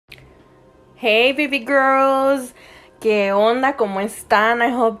Hey baby girls, ¿qué onda? ¿Cómo están? I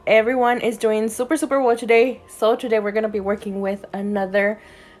hope everyone is doing super well today. So today we're going to be working with another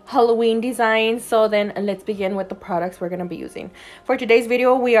Halloween design. So then let's begin with the products we're going to be using. For today's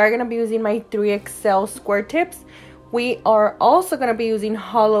video, we are going to be using my 3XL square tips. We are also going to be using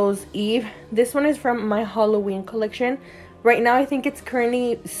Hallows Eve. This one is from my Halloween collection. Right now I think it's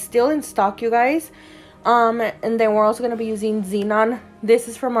currently still in stock, you guys. And then we're also going to be using Xenon. This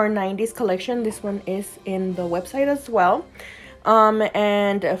is from our 90s collection. This one is in the website as well.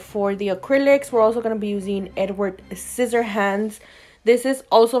 And for the acrylics, we're also going to be using Edward Scissorhands. This is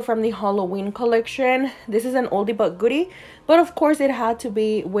also from the Halloween collection. This is an oldie but goodie, but of course it had to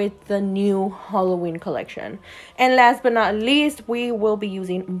be with the new Halloween collection. And last but not least, we will be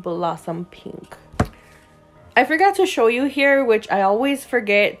using Blossom Pink. I forgot to show you here, which I always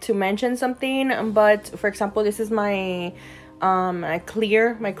forget to mention something, but for example, this is my my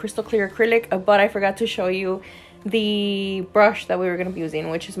crystal clear acrylic, but I forgot to show you the brush that we were going to be using,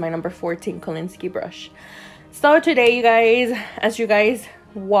 which is my number 14 Kolinsky brush. So today, you guys, as you guys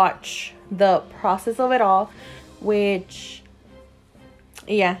watch the process of it all, which,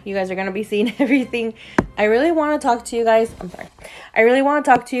 yeah, you guys are going to be seeing everything. I really want to talk to you guys. I really want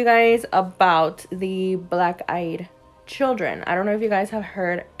to talk to you guys about the black-eyed children. I don't know if you guys have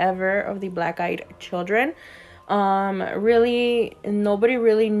heard ever of the black-eyed children. Really, nobody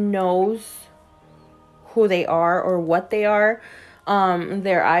really knows who they are or what they are.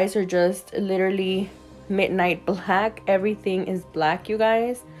 Their eyes are just literally midnight black. Everything is black, you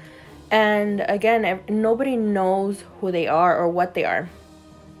guys. And again, nobody knows who they are or what they are.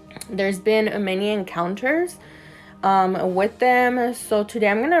 There's been many encounters with them. So today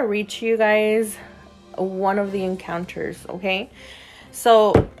I'm gonna read to you guys one of the encounters, okay?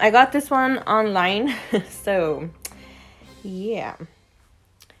 So I got this one online. So yeah,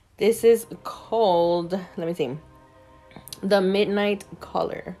 this is called, let me see, The Midnight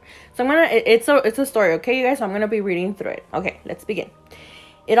Caller. So I'm gonna, it's a story, okay, you guys? So I'm gonna be reading through it. Okay, let's begin.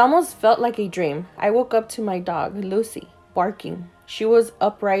 It almost felt like a dream. I woke up to my dog, Lucy, barking. She was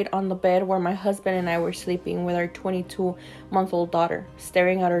upright on the bed where my husband and I were sleeping with our 22-month-old daughter,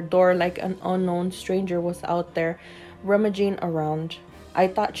 staring at her door like an unknown stranger was out there rummaging around. I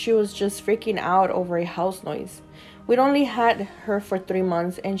thought she was just freaking out over a house noise. We'd only had her for 3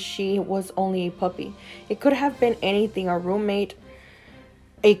 months and she was only a puppy. It could have been anything: a roommate,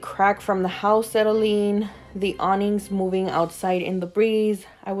 a crack from the house settling, the awnings moving outside in the breeze.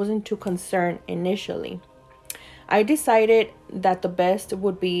 I wasn't too concerned initially. I decided that the best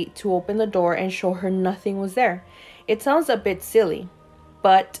would be to open the door and show her nothing was there. It sounds a bit silly,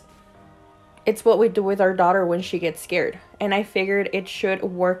 but it's what we do with our daughter when she gets scared, and I figured it should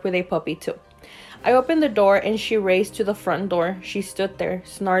work with a puppy too. I opened the door and she raced to the front door. She stood there,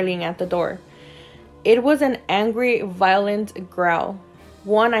 snarling at the door. It was an angry, violent growl,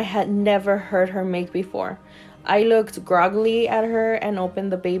 one I had never heard her make before. I looked groggily at her and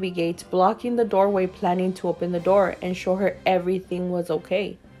opened the baby gate, blocking the doorway, planning to open the door and show her everything was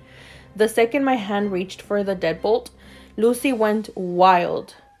okay. The second my hand reached for the deadbolt, Lucy went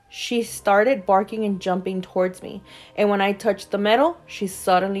wild. She started barking and jumping towards me, and when I touched the metal, she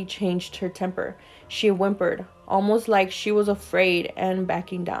suddenly changed her temper. She whimpered, almost like she was afraid and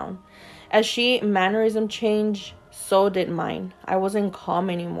backing down. As she mannerism changed, so did mine. I wasn't calm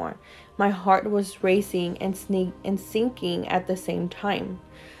anymore. My heart was racing and sinking at the same time.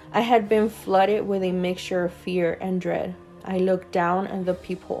 I had been flooded with a mixture of fear and dread. I looked down at the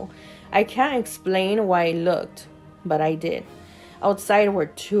peephole. I can't explain why I looked, but I did. Outside were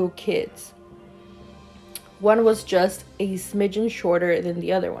 2 kids. One was just a smidgen shorter than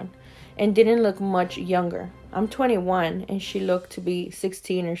the other one and didn't look much younger. I'm 21 and she looked to be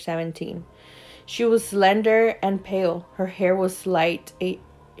 16 or 17. She was slender and pale. Her hair was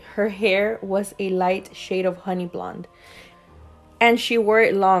a light shade of honey blonde, and she wore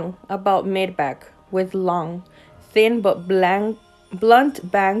it long, about mid-back, with long, thin but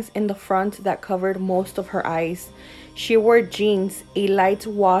blunt bangs in the front that covered most of her eyes. She wore jeans, a light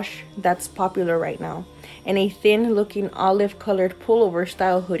wash that's popular right now, and a thin-looking olive-colored pullover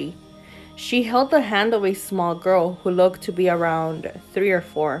style hoodie. She held the hand of a small girl who looked to be around 3 or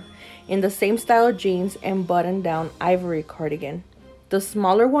 4, in the same style jeans and button-down ivory cardigan. The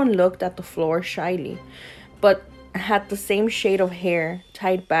smaller one looked at the floor shyly, but had the same shade of hair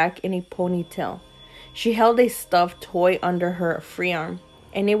tied back in a ponytail. She held a stuffed toy under her free arm,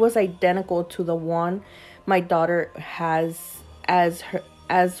 and it was identical to the one my daughter has, as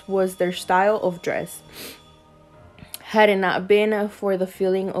was their style of dress. Had it not been for the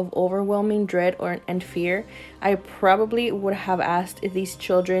feeling of overwhelming dread and fear, I probably would have asked these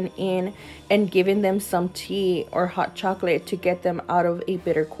children in and given them some tea or hot chocolate to get them out of a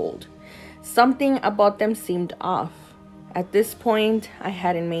bitter cold. Something about them seemed off. At this point, I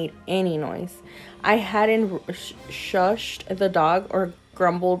hadn't made any noise. I hadn't shushed the dog or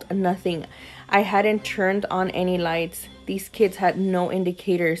grumbled nothing. I hadn't turned on any lights. These kids had no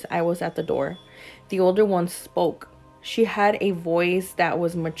indicators I was at the door. The older one spoke. She had a voice that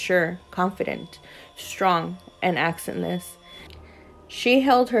was mature, confident, strong, and accentless. She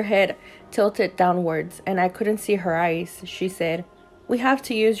held her head tilted downwards, and I couldn't see her eyes. She said, "We have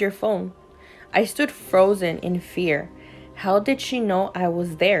to use your phone." I stood frozen in fear. How did she know I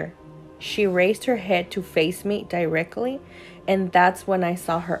was there? She raised her head to face me directly, and that's when I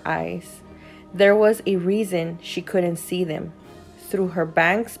saw her eyes. There was a reason she couldn't see them. Through her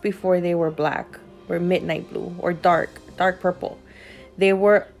bangs before they were black, or midnight blue, or dark purple. They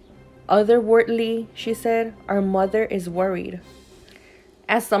were otherworldly, she said. "Our mother is worried."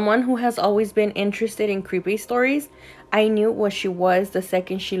 As someone who has always been interested in creepy stories, I knew what she was the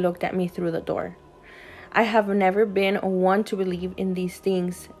second she looked at me through the door. I have never been one to believe in these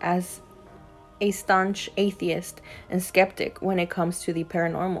things, as a staunch atheist and skeptic when it comes to the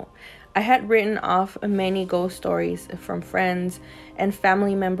paranormal. I had written off many ghost stories from friends and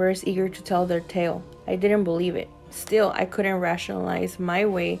family members eager to tell their tale. I didn't believe it. Still, I couldn't rationalize my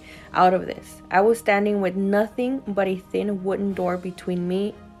way out of this. I was standing with nothing but a thin wooden door between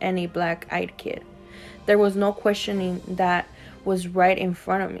me and a black-eyed kid. There was no questioning that was right in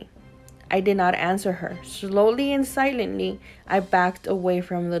front of me. I did not answer her. Slowly and silently, I backed away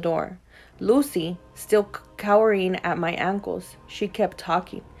from the door. Lucy, still cowering at my ankles, she kept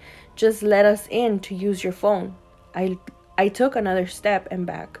talking. "Just let us in to use your phone." I took another step and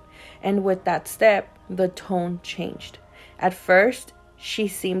back, and with that step, the tone changed. At first, she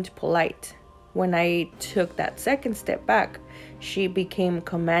seemed polite. When I took that second step back, she became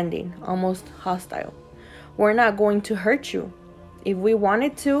commanding, almost hostile. "We're not going to hurt you. If we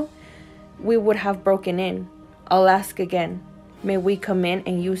wanted to, we would have broken in. I'll ask again. May we come in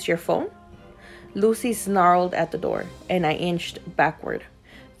and use your phone?" Lucy snarled at the door, and I inched backward.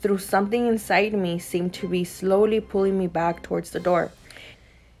 Through something inside me seemed to be slowly pulling me back towards the door.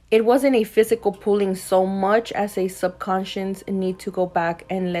 It wasn't a physical pulling so much as a subconscious need to go back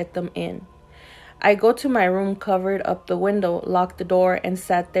and let them in. I go to my room, covered up the window, locked the door, and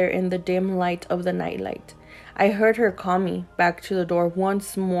sat there in the dim light of the nightlight. I heard her call me back to the door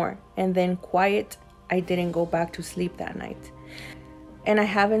once more, and then quiet. I didn't go back to sleep that night, and I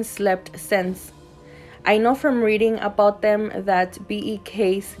haven't slept since. I know from reading about them that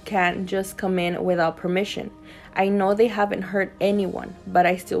BEKs can't just come in without permission. I know they haven't hurt anyone, but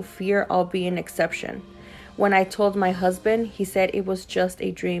I still fear I'll be an exception. When I told my husband, he said it was just a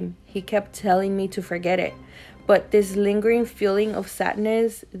dream. He kept telling me to forget it. But this lingering feeling of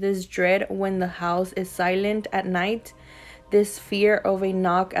sadness, this dread when the house is silent at night, this fear of a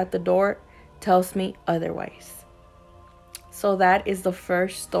knock at the door tells me otherwise. So that is the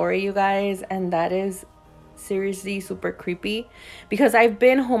first story, you guys, and that is seriously super creepy because I've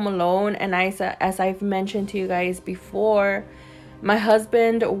been home alone, and as I've mentioned to you guys before, my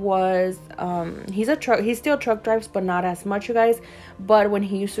husband was he still truck drives, but not as much, you guys. But when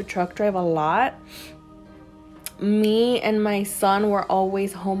he used to truck drive a lot, me and my son were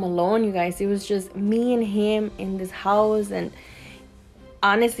always home alone, you guys. It was just me and him in this house. And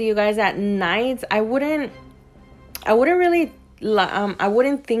honestly, you guys, at nights I wouldn't really I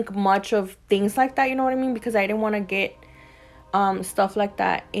wouldn't think much of things like that, you know what I mean, because I didn't want to get stuff like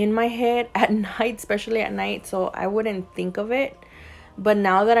that in my head at night, especially at night, so I wouldn't think of it. But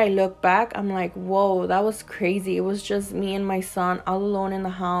now that I look back, I'm like, whoa, that was crazy. It was just me and my son all alone in the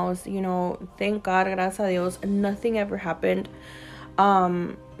house, you know. Thank God, gracias a Dios, nothing ever happened.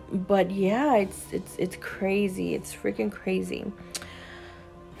 But yeah, it's crazy. It's freaking crazy.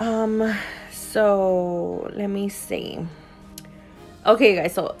 So let me see. Okay,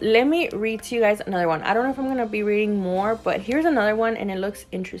 guys, so let me read to you guys another one. I don't know if I'm gonna be reading more, but here's another one, and it looks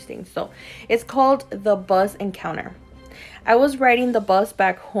interesting. So it's called The Bus Encounter. I was riding the bus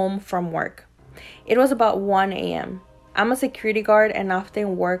back home from work. It was about 1 a.m. I'm a security guard and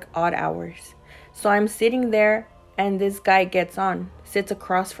often work odd hours. So I'm sitting there, and this guy gets on, sits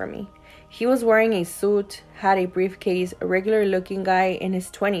across from me. He was wearing a suit, had a briefcase, a regular looking guy in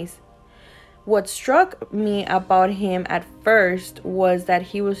his 20s. What struck me about him at first was that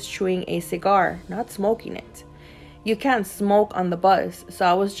he was chewing a cigar, not smoking it. You can't smoke on the bus, so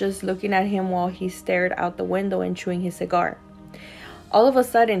I was just looking at him while he stared out the window and chewing his cigar. All of a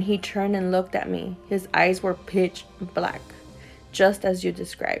sudden, he turned and looked at me. His eyes were pitch black, just as you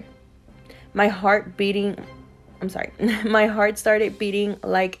described. My heart my heart started beating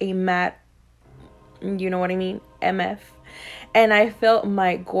like a mad, you know what I mean, MF. And I felt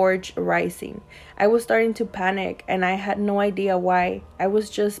my gorge rising. I was starting to panic, and I had no idea why. I was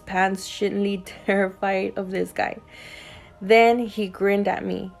just pants shitly terrified of this guy. Then he grinned at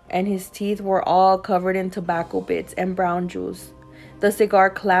me, and his teeth were all covered in tobacco bits and brown juice. The cigar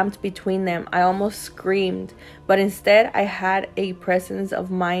clamped between them. I almost screamed, but instead I had a presence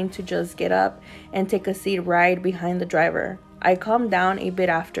of mind to just get up and take a seat right behind the driver. I calmed down a bit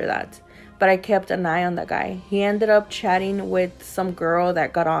after that, but I kept an eye on the guy. He ended up chatting with some girl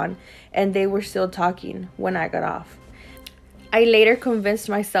that got on, and they were still talking when I got off. I later convinced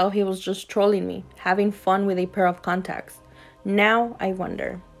myself he was just trolling me, having fun with a pair of contacts. Now I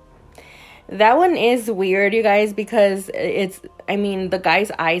wonder. That one is weird, you guys, because the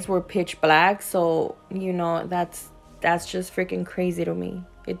guy's eyes were pitch black, so, you know, that's just freaking crazy to me.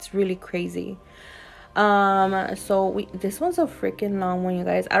 It's really crazy. This one's a freaking long one, you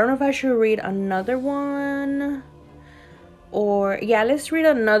guys. I don't know if I should read another one, or yeah, let's read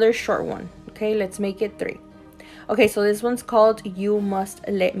another short one. Okay, let's make it 3. Okay, so this one's called You Must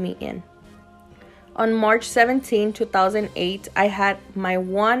Let Me In. On March 17, 2008, I had my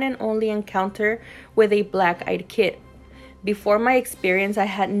one and only encounter with a black-eyed kid. Before my experience, I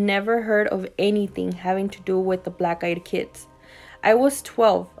had never heard of anything having to do with the black-eyed kids. I was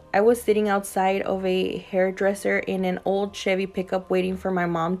 12. I was sitting outside of a hairdresser in an old Chevy pickup waiting for my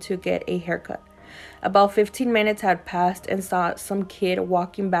mom to get a haircut. About 15 minutes had passed and saw some kid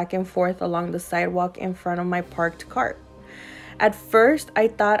walking back and forth along the sidewalk in front of my parked car. At first, I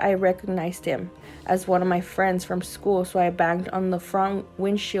thought I recognized him as one of my friends from school, so I banged on the front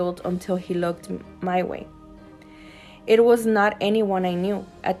windshield until he looked my way. It was not anyone I knew.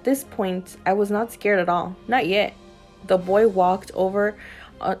 At this point, I was not scared at all. Not yet. The boy walked over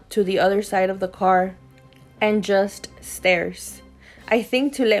to the other side of the car and just stares. I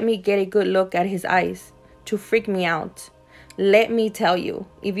think to let me get a good look at his eyes, to freak me out. Let me tell you,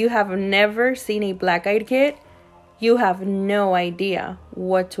 if you have never seen a black-eyed kid, you have no idea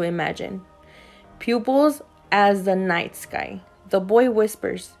what to imagine. Pupils as the night sky. The boy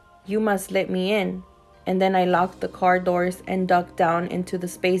whispers, "You must let me in." And then I locked the car doors and ducked down into the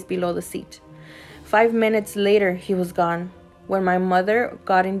space below the seat. 5 minutes later, he was gone. When my mother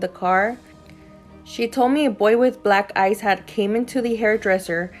got in the car, she told me a boy with black eyes had came into the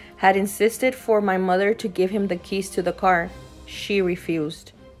hairdresser, had insisted for my mother to give him the keys to the car. She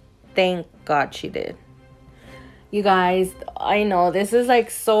refused. Thank God she did. You guys, I know this is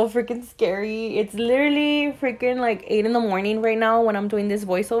like so freaking scary. It's literally freaking like 8 in the morning right now when I'm doing this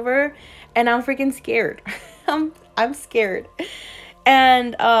voiceover, and I'm freaking scared. I'm scared.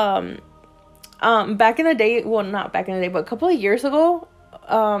 And back in the day, well, not back in the day, but a couple of years ago,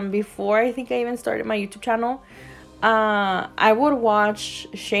 before I think I even started my YouTube channel, I would watch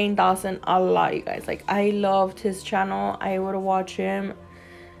Shane Dawson a lot, you guys. Like, I loved his channel. I would watch him.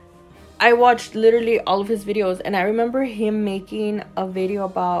 I watched literally all of his videos, and I remember him making a video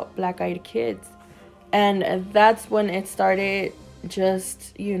about black-eyed kids, and that's when it started.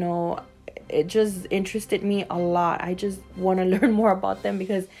 Just, you know, it just interested me a lot. I just want to learn more about them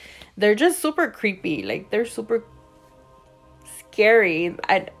because they're just super creepy. Like, they're super scary.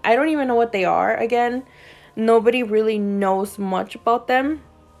 I don't even know what they are. Again, nobody really knows much about them,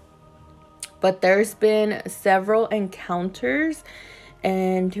 but there's been several encounters,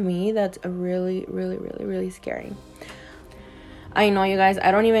 and to me that's really, really, really, really scary. I know, you guys, I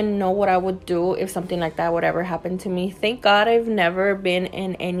don't even know what I would do if something like that would ever happen to me. Thank God I've never been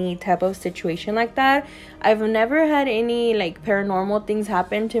in any type of situation like that. I've never had any like paranormal things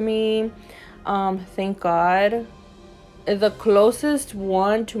happen to me. Thank God. The closest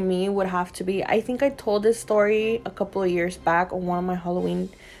one to me would have to be, I think I told this story a couple of years back on one of my Halloween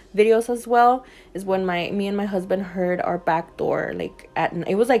videos as well, is when me and my husband heard our back door, like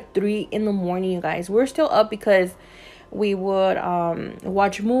it was like 3 in the morning, you guys. We're still up because we would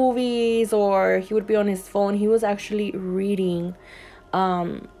watch movies, or he would be on his phone. He was actually reading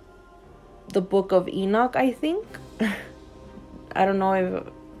the book of Enoch, I think. I don't know,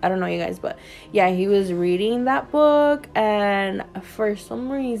 you guys, but yeah, he was reading that book, and for some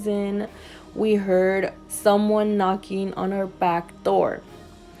reason we heard someone knocking on our back door.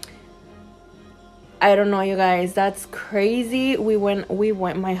 I don't know, you guys, that's crazy. We went,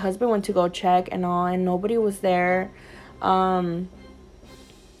 my husband went to go check and all, and nobody was there.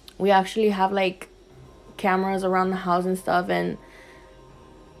 We actually have like cameras around the house and stuff, and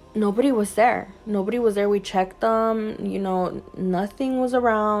nobody was there. Nobody was there. We checked them, you know, nothing was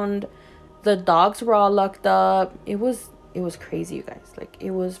around. The dogs were all locked up. It was crazy, you guys. Like,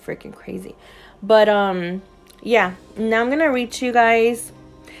 it was freaking crazy. But yeah, now I'm gonna read to you guys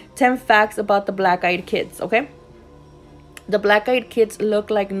 10 facts about the black-eyed kids, okay? The black-eyed kids look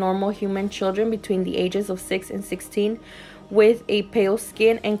like normal human children between the ages of 6 and 16 with a pale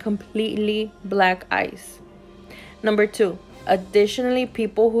skin and completely black eyes. Number 2, additionally,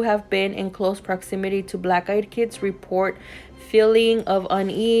 people who have been in close proximity to black-eyed kids report feeling of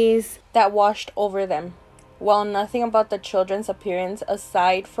unease that washed over them. While nothing about the children's appearance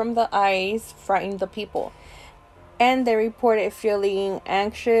aside from the eyes frightened the people, and they reported feeling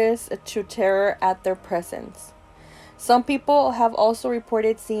anxious to terror at their presence. Some people have also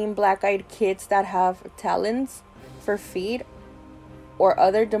reported seeing black-eyed kids that have talons for feet or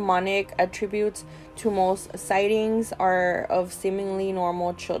other demonic attributes. To most sightings are of seemingly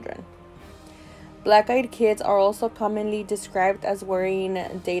normal children. Black-eyed kids are also commonly described as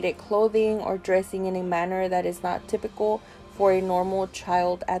wearing dated clothing or dressing in a manner that is not typical for a normal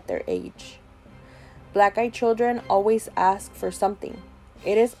child at their age. Black-eyed children always ask for something.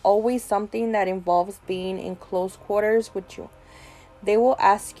 It is always something that involves being in close quarters with you. They will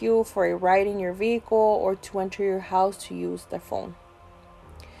ask you for a ride in your vehicle or to enter your house to use their phone.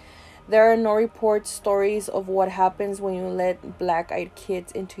 There are no report stories of what happens when you let black-eyed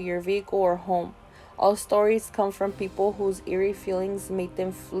kids into your vehicle or home. All stories come from people whose eerie feelings make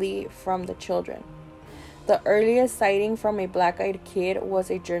them flee from the children. The earliest sighting from a black-eyed kid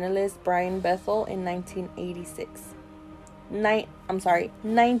was a journalist, Brian Bethel, in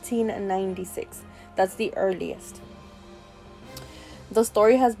 1996. That's the earliest. The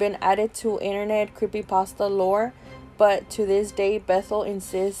story has been added to internet creepypasta lore, but to this day, Bethel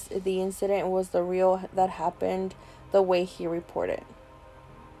insists the incident was the real that happened the way he reported.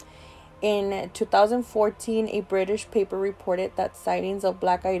 In 2014, a British paper reported that sightings of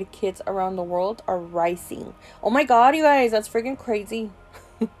black-eyed kids around the world are rising. Oh my god, you guys, that's freaking crazy.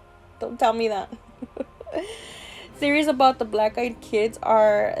 Don't tell me that. Theories about the black-eyed kids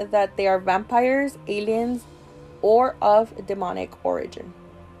are that they are vampires, aliens, or of demonic origin.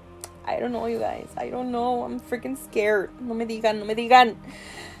 I don't know, you guys. I don't know. I'm freaking scared. No me digan, no me digan.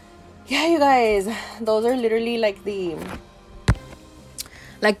 Yeah, you guys. Those are literally like the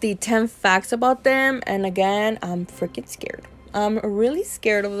 10 facts about them. And again, I'm freaking scared. I'm really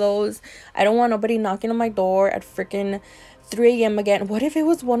scared of those. I don't want nobody knocking on my door at freaking 3 a.m. again. What if it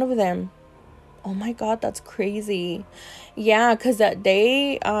was one of them? Oh my god, that's crazy. Yeah, because that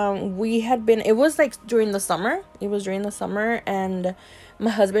day we had been, it was like during the summer. It was during the summer, and my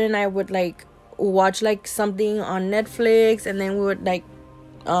husband and I would like watch like something on Netflix, and then we would like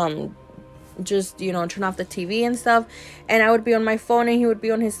just, you know, turn off the TV and stuff, and I would be on my phone and he would be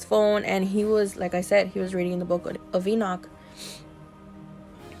on his phone, and he was, like I said, he was reading the book of Enoch.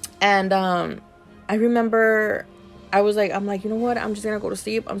 And I remember I'm like, you know what, I'm just gonna go to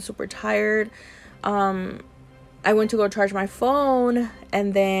sleep. I'm super tired. I went to go charge my phone,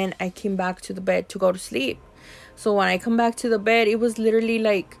 and then I came back to the bed to go to sleep. So when I come back to the bed, it was literally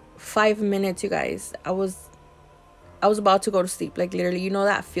like 5 minutes, you guys. I was about to go to sleep. Like, literally, you know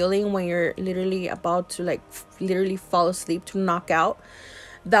that feeling when you're literally about to like literally fall asleep, to knock out?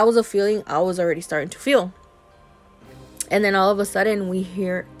 That was a feeling I was already starting to feel. And then all of a sudden we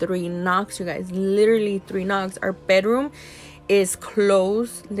hear 3 knocks, you guys. Literally 3 knocks. Our bedroom is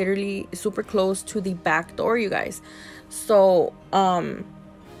close, literally super close to the back door, you guys. So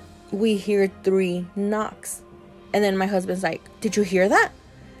we hear 3 knocks. And then my husband's like, did you hear that?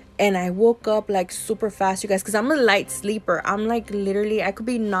 And I woke up like super fast, you guys, because I'm a light sleeper. I'm like, literally, I could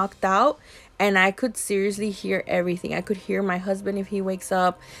be knocked out and I could seriously hear everything. I could hear my husband if he wakes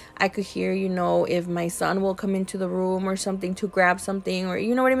up. I could hear, you know, if my son will come into the room or something to grab something, or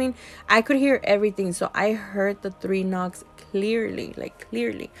you know what I mean? I could hear everything. So I heard the 3 knocks clearly, like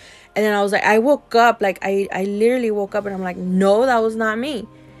clearly. And then I was like, I woke up, like I literally woke up, and I'm like, no, that was not me.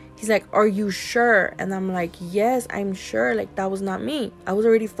 He's like, are you sure? And I'm like, yes, I'm sure. Like, that was not me. I was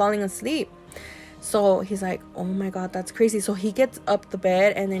already falling asleep. So he's like, oh my god, that's crazy. So he gets up the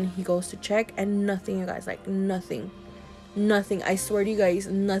bed, and then he goes to check, and nothing, you guys. Like, nothing. I swear to you guys,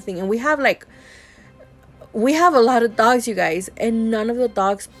 nothing. And we have a lot of dogs, you guys, and none of the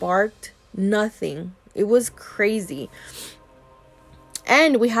dogs barked. Nothing. It was crazy.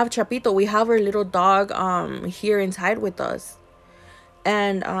 And we have Chapito. We have our little dog here inside with us.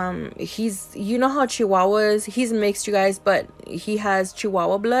 And he's, you know how Chihuahuas, he's mixed, you guys, but he has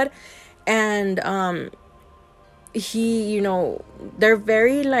Chihuahua blood. And he, you know, they're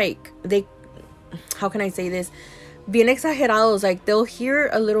very like, how can I say this? bien exagerados. Like, they'll hear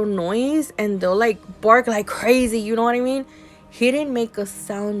a little noise and they'll like bark like crazy, you know what I mean? He didn't make a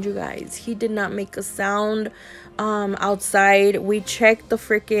sound, you guys. He did not make a sound outside. We checked the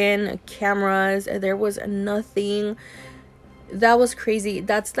freaking cameras and there was nothing. That was crazy.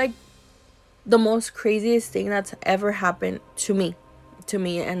 That's like the most craziest thing that's ever happened to me,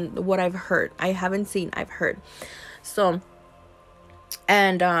 and what I've heard. I haven't seen, I've heard. So,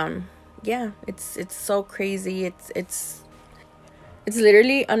 and yeah, it's so crazy. It's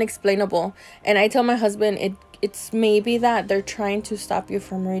literally unexplainable. And I tell my husband, it's maybe that they're trying to stop you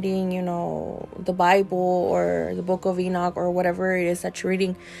from reading, you know, the Bible or the Book of Enoch or whatever it is that you're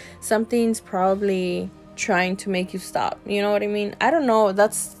reading. Something's probably trying to make you stop, you know what I mean? I don't know,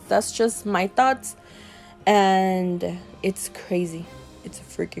 that's just my thoughts. And it's crazy. It's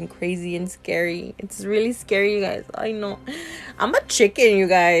freaking crazy and scary. It's really scary, you guys. I know, I'm a chicken, you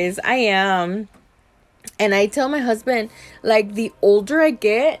guys. I am. And I tell my husband, like, the older I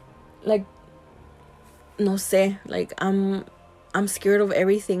get, like, no sé, like, I'm scared of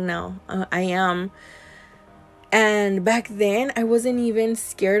everything now. I am. And back then, I wasn't even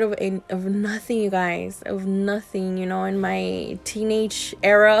scared of nothing, you guys. Of nothing, you know, in my teenage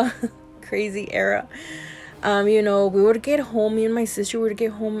era, crazy era. You know, we would get home, me and my sister would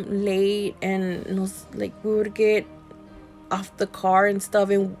get home late, and like, we would get off the car and stuff,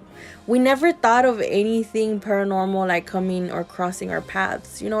 and we never thought of anything paranormal like coming or crossing our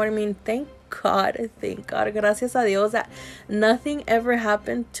paths, you know what I mean? Thank God, gracias a Dios, that nothing ever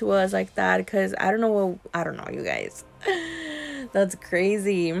happened to us like that. Because I don't know, you guys. That's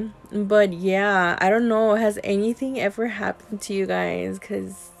crazy. But yeah, I don't know, has anything ever happened to you guys?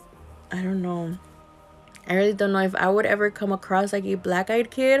 Because I don't know, I really don't know if I would ever come across like a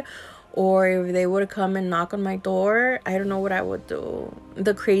black-eyed kid, or if they would come and knock on my door. I don't know what I would do.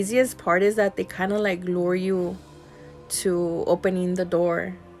 The craziest part is that they kind of like lure you to opening the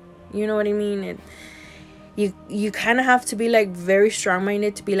door, you know what I mean? You kind of have to be like very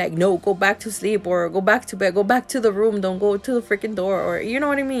strong-minded to be like, no, go back to sleep, or go back to bed, go back to the room, don't go to the freaking door, or you know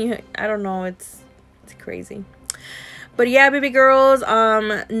what I mean? I don't know, it's crazy. But yeah, baby girls,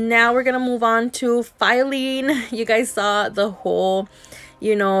 now we're gonna move on to filing. You guys saw the whole,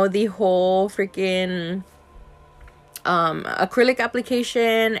 you know, the whole freaking acrylic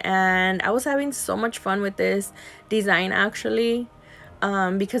application, and I was having so much fun with this design, actually.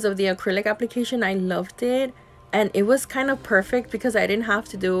 Because of the acrylic application, I loved it, and it was kind of perfect because I didn't have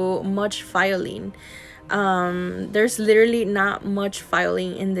to do much filing. There's literally not much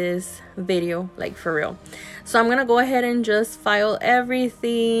filing in this video, like, for real. So I'm gonna go ahead and just file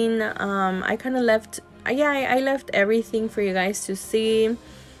everything. I kind of left, yeah, I left everything for you guys to see,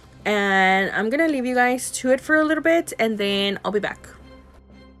 and I'm gonna leave you guys to it for a little bit, and then I'll be back.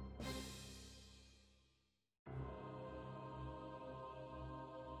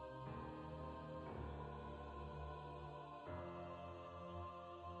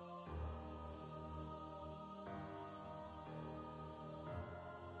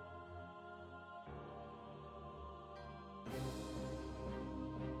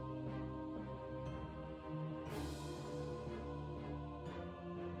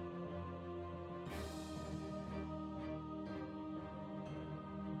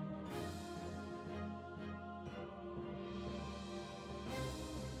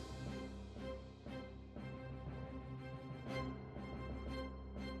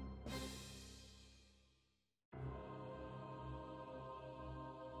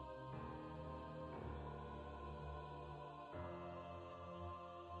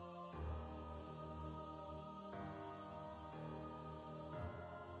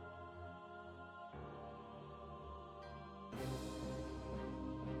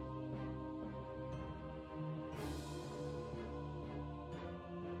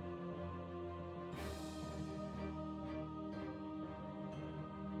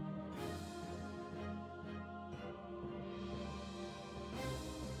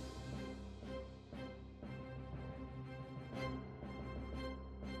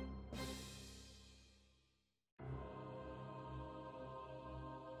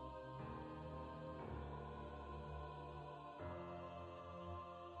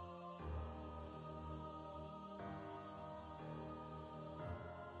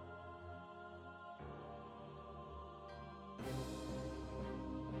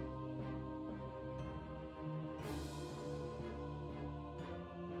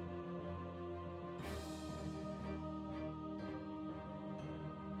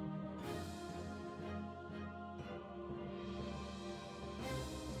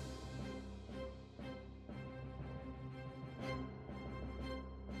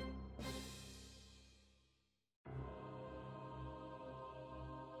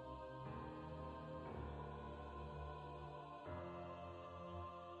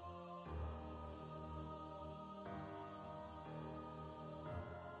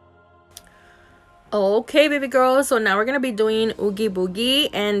 Okay, baby girl, so now we're gonna be doing Oogie Boogie,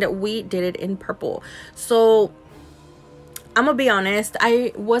 and we did it in purple. So I'm gonna be honest,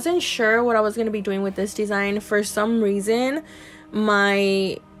 I wasn't sure what I was gonna be doing with this design. For some reason,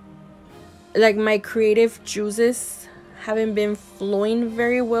 my creative juices haven't been flowing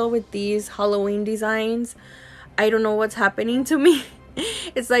very well with these Halloween designs. I don't know what's happening to me.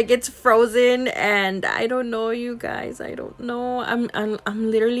 It's like it's frozen, and I don't know, you guys. I don't know.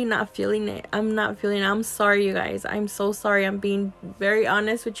 I'm literally not feeling it. I'm not feeling it. I'm sorry, you guys. I'm so sorry. I'm being very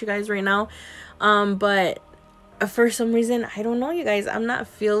honest with you guys right now. But for some reason, I don't know, you guys. I'm not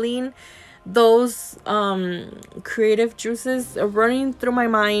feeling those creative juices running through my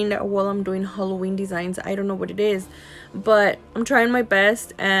mind while I'm doing Halloween designs. I don't know what it is, but I'm trying my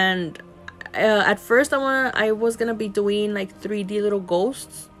best. And at first I was gonna be doing like 3D little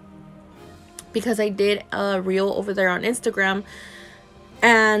ghosts, because I did a reel over there on Instagram,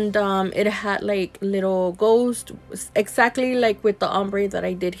 and it had like little ghosts exactly like with the ombre that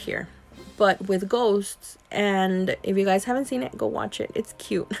I did here, but with ghosts. And if you guys haven't seen it, go watch it. It's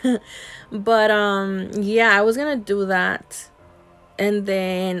cute. But yeah, I was gonna do that, and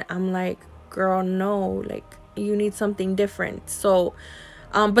then I'm like, girl, no, like you need something different. So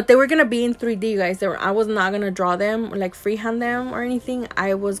but they were gonna be in 3D, guys. I was not gonna draw them, like freehand them or anything.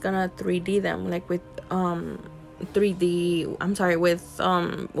 I was gonna 3D them, like with 3D, I'm sorry, with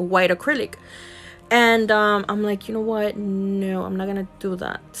white acrylic. And I'm like, you know what, no, I'm not gonna do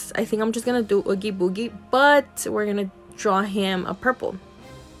that. I think I'm just gonna do Oogie Boogie, but we're gonna draw him a purple.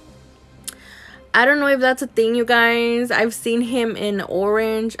 I don't know if that's a thing, you guys. I've seen him in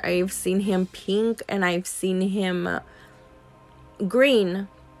orange, I've seen him pink, and I've seen him green,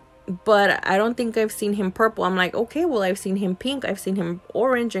 but I don't think I've seen him purple. I'm like, okay, well, I've seen him pink, I've seen him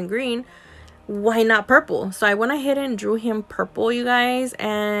orange and green, why not purple? So I went ahead and drew him purple, you guys,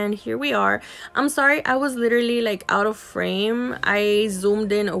 and here we are. I'm sorry, I was literally like out of frame. I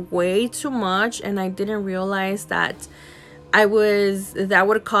zoomed in way too much, and I didn't realize that that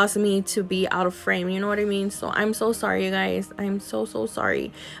would cause me to be out of frame, you know what I mean? So I'm so sorry, you guys. I'm so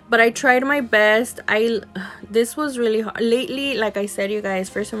sorry, but I tried my best. This was really hard lately. Like I said, you guys,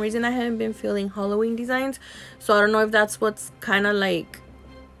 for some reason I haven't been feeling Halloween designs, so I don't know if that's what's kind of like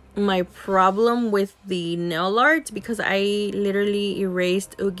my problem with the nail art, because I literally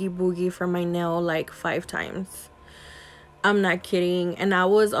erased Oogie Boogie from my nail like 5 times. I'm not kidding. And I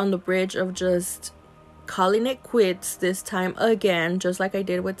was on the bridge of just calling it quits this time again, just like I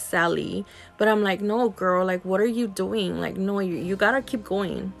did with Sally. But I'm like, no, girl, like, what are you doing? Like, no, you gotta keep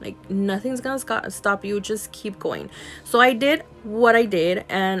going. Like, nothing's gonna stop you. Just keep going. So I did what I did,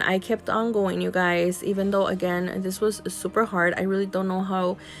 and I kept on going, you guys, even though, again, this was super hard. I really don't know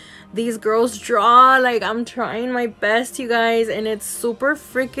how these girls draw. Like, I'm trying my best, you guys, and it's super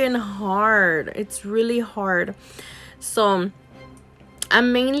freaking hard. It's really hard. So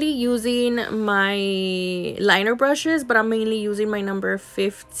I'm mainly using my liner brushes, but I'm mainly using my number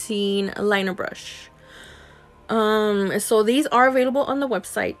 15 liner brush. So these are available on the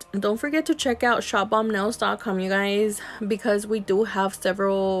website. Don't forget to check out shopbombnails.com, you guys, because we do have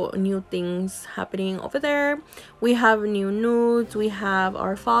several new things happening over there. We have new nudes, we have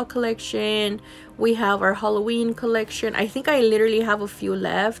our fall collection, we have our Halloween collection. I think I literally have a few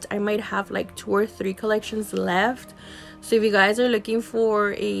left. I might have like 2 or 3 collections left. So if you guys are looking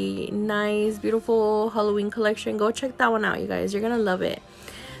for a nice, beautiful Halloween collection, go check that one out, you guys. You're gonna love it.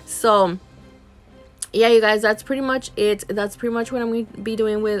 So yeah, you guys, that's pretty much it. That's pretty much what I'm going to be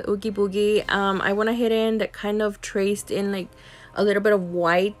doing with Oogie Boogie. I went ahead and kind of traced in like a little bit of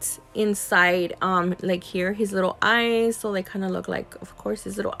white inside, like here, his little eyes, so they kind of look like, of course,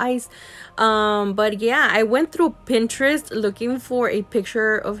 his little eyes. But yeah, I went through Pinterest looking for a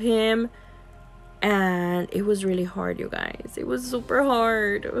picture of him, and it was really hard, you guys. It was super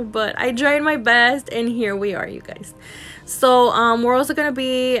hard, but I tried my best, and here we are, you guys. So we're also gonna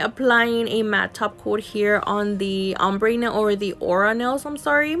be applying a matte top coat here on the ombre nail, or the aura nails, I'm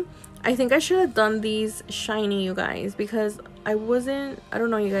sorry. I think I should have done these shiny, you guys, because I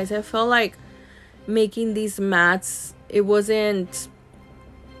don't know, you guys, I felt like making these mattes, it wasn't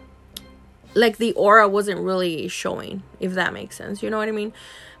like the aura wasn't really showing, if that makes sense, you know what I mean?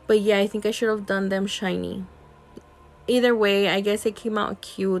 But yeah, I think I should have done them shiny. Either way, I guess it came out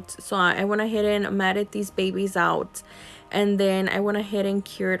cute. So I went ahead and matted these babies out, and then I went ahead and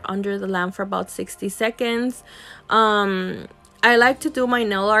cured under the lamp for about 60 seconds. I like to do my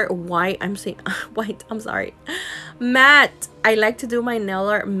nail art white. I'm saying white, I'm sorry, matte. I like to do my nail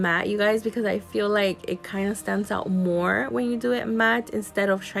art matte, you guys, because I feel like it kind of stands out more when you do it matte instead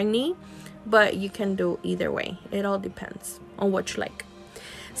of shiny. But you can do either way. It all depends on what you like.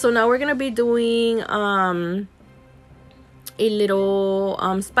 So now we're gonna be doing a little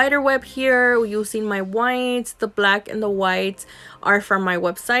spider web here using my whites. The black and the whites are from my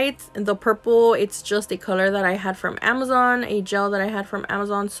website, and the purple, it's just a color that I had from Amazon, a gel that I had from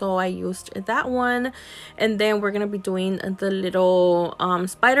Amazon, so I used that one. And then we're gonna be doing the little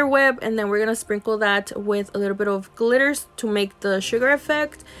spider web, and then we're gonna sprinkle that with a little bit of glitters to make the sugar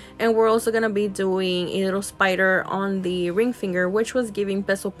effect. And we're also gonna be doing a little spider on the ring finger, which was giving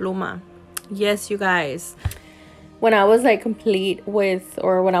peso pluma. Yes, you guys, when I was like complete with,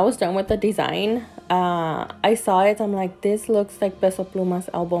 or when I was done with the design, I saw it. I'm like, this looks like Peso Pluma's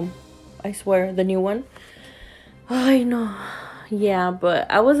album. I swear, the new one. I know. Yeah, but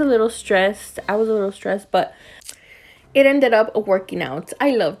I was a little stressed. But it ended up working out.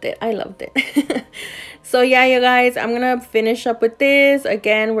 I loved it. So yeah, you guys, I'm gonna finish up with this.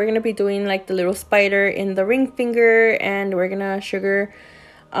 Again, we're gonna be doing like the little spider in the ring finger, and we're gonna sugar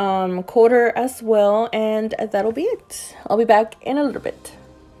quarter as well, and that'll be it. I'll be back in a little bit.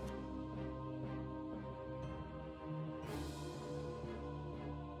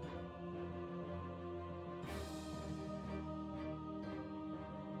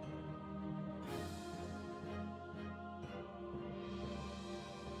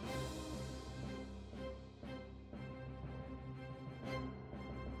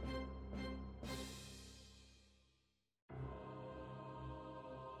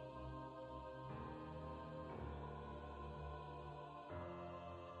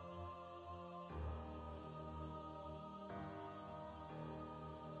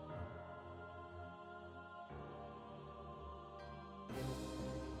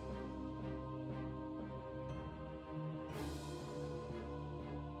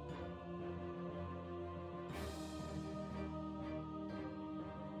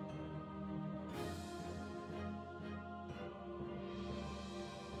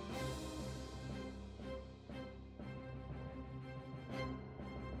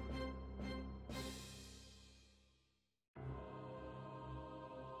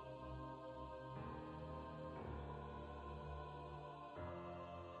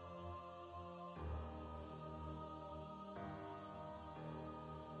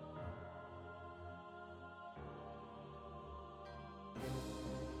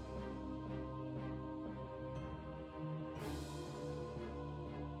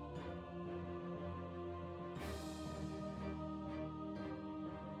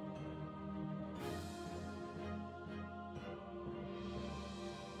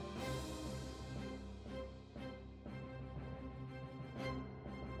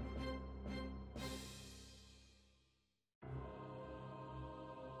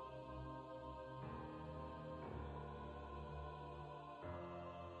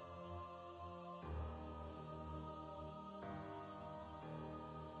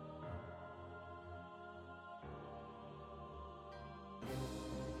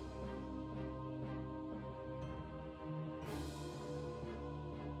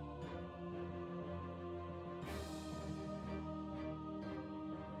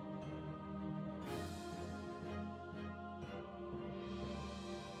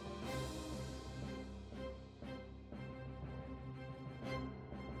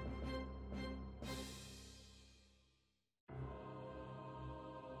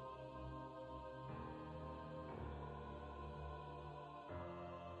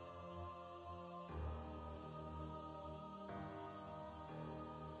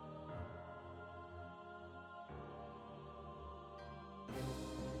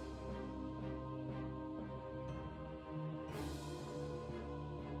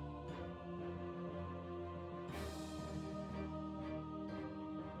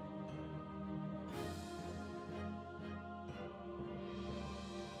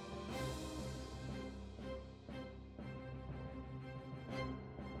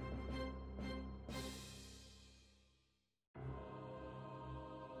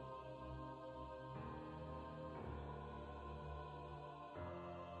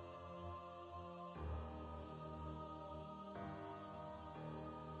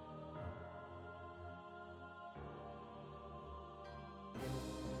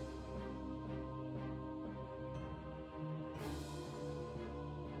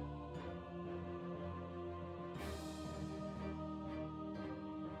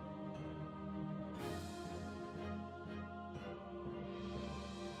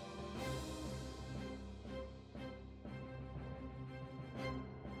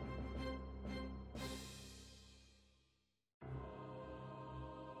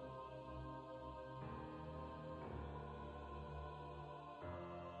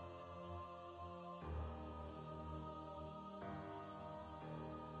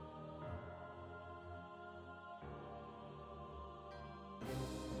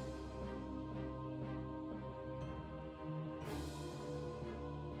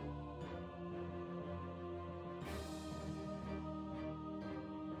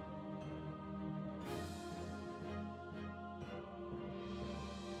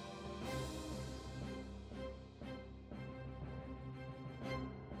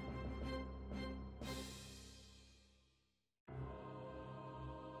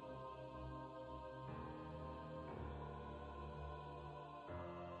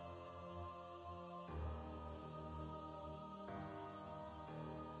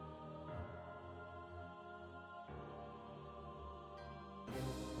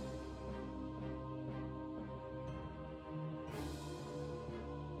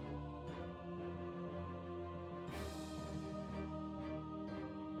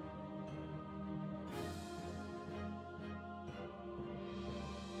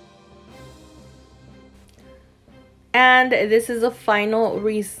 And this is the final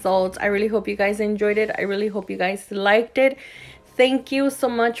result. I really hope you guys enjoyed it. I really hope you guys liked it. Thank you so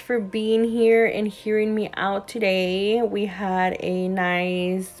much for being here and hearing me out today. We had a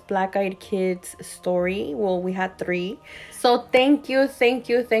nice Black Eyed Kids story. Well, we had 3. So thank you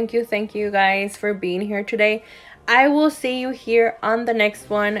guys for being here today. I will see you here on the next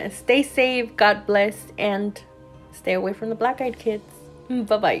one. Stay safe, God bless, and stay away from the Black Eyed Kids.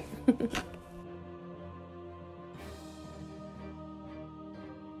 Bye-bye.